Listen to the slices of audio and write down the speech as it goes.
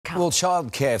Well,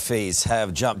 childcare fees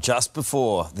have jumped just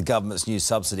before the government's new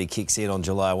subsidy kicks in on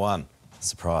July 1.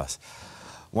 Surprise.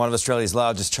 One of Australia's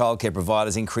largest childcare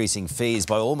providers increasing fees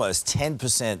by almost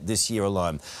 10% this year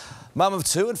alone. Mum of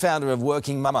two and founder of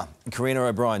Working Mama, Karina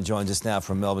O'Brien, joins us now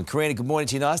from Melbourne. Karina, good morning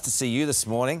to you. Nice to see you this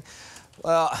morning.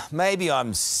 Well, maybe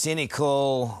I'm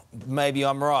cynical, maybe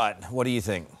I'm right. What do you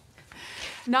think?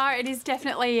 No, it is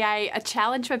definitely a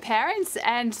challenge for parents.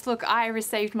 And look, I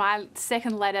received my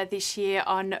second letter this year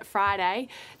on Friday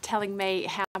telling me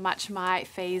how much my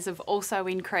fees have also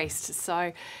increased.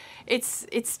 So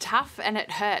it's tough and it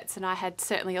hurts. And I had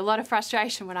certainly a lot of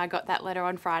frustration when I got that letter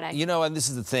on Friday. You know, and this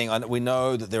is the thing. We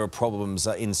know that there are problems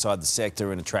inside the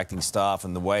sector in attracting staff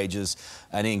and the wages,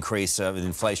 an increase of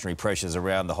inflationary pressures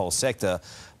around the whole sector.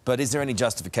 But is there any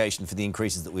justification for the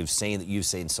increases that we've seen, that you've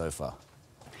seen so far?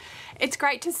 It's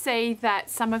great to see that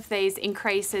some of these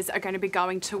increases are going to be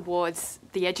going towards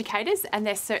the educators, and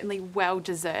they're certainly well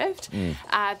deserved.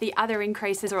 The other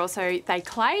increases are also, they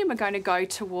claim, are going to go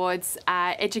towards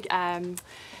tax,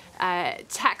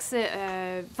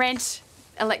 rent,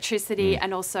 electricity,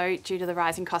 and also due to the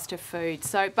rising cost of food.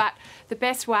 So, but the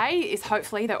best way is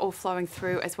hopefully they're all flowing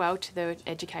through as well to the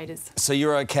educators. So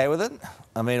you're okay with it?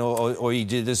 I mean, or you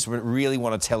just really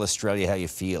want to tell Australia how you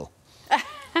feel?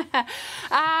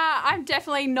 I'm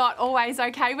definitely not always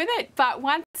okay with it, but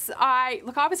once I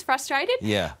was frustrated.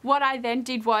 Yeah. What I then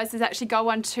did was actually go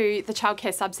onto the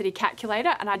childcare subsidy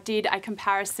calculator, and I did a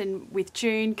comparison with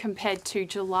June compared to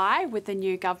July with the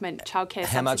new government childcare subsidy.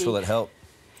 How much will it help?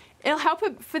 It'll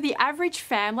help for the average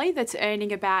family that's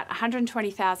earning about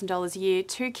 $120,000 a year,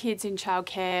 2 kids in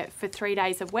childcare for 3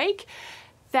 days a week.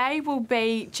 They will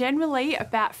be generally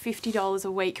about $50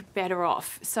 a week better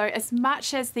off. So as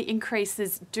much as the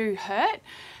increases do hurt,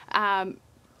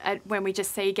 when we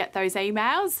just get those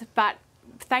emails, but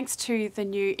thanks to the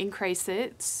new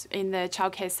increases in the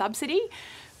childcare subsidy,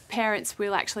 parents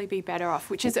will actually be better off,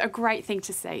 which is a great thing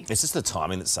to see. It's just the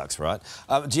timing that sucks, right?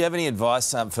 Do you have any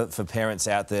advice for parents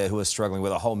out there who are struggling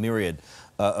with a whole myriad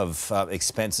of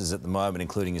expenses at the moment,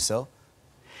 including yourself?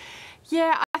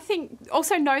 Yeah, I think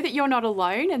also know that you're not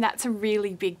alone, and that's a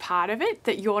really big part of it,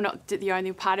 that you're not the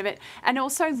only part of it. And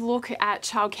also look at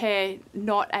childcare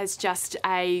not as just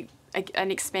an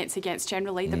expense against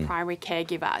generally the primary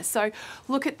caregiver. So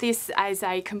look at this as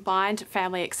a combined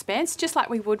family expense, just like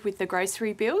we would with the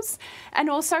grocery bills, and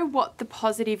also what the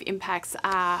positive impacts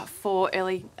are for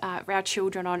our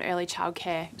children on early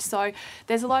childcare. So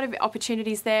there's a lot of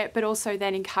opportunities there, but also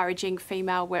then encouraging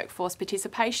female workforce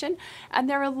participation. And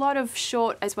there are a lot of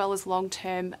short as well as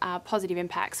long-term positive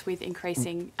impacts with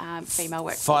increasing female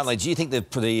workforce. Finally, do you think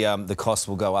that the costs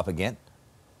will go up again?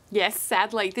 Yes,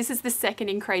 sadly. This is the second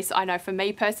increase I know for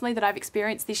me personally that I've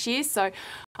experienced this year. So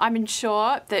I'm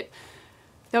sure that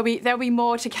there'll be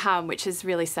more to come, which is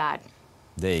really sad.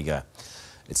 There you go.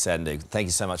 It's sad indeed. Thank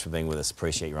you so much for being with us.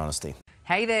 Appreciate your honesty.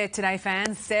 Hey there, Today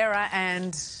fans. Sarah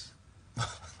and...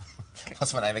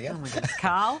 What's my name again? Oh my God,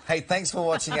 Carl. Hey, thanks for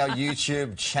watching our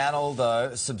YouTube channel,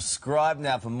 though. Subscribe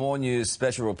now for more news,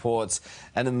 special reports,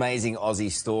 and amazing Aussie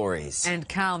stories. And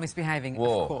Carl misbehaving,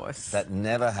 Whoa, of course. That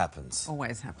never happens.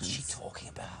 Always happens. What's she talking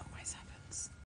about?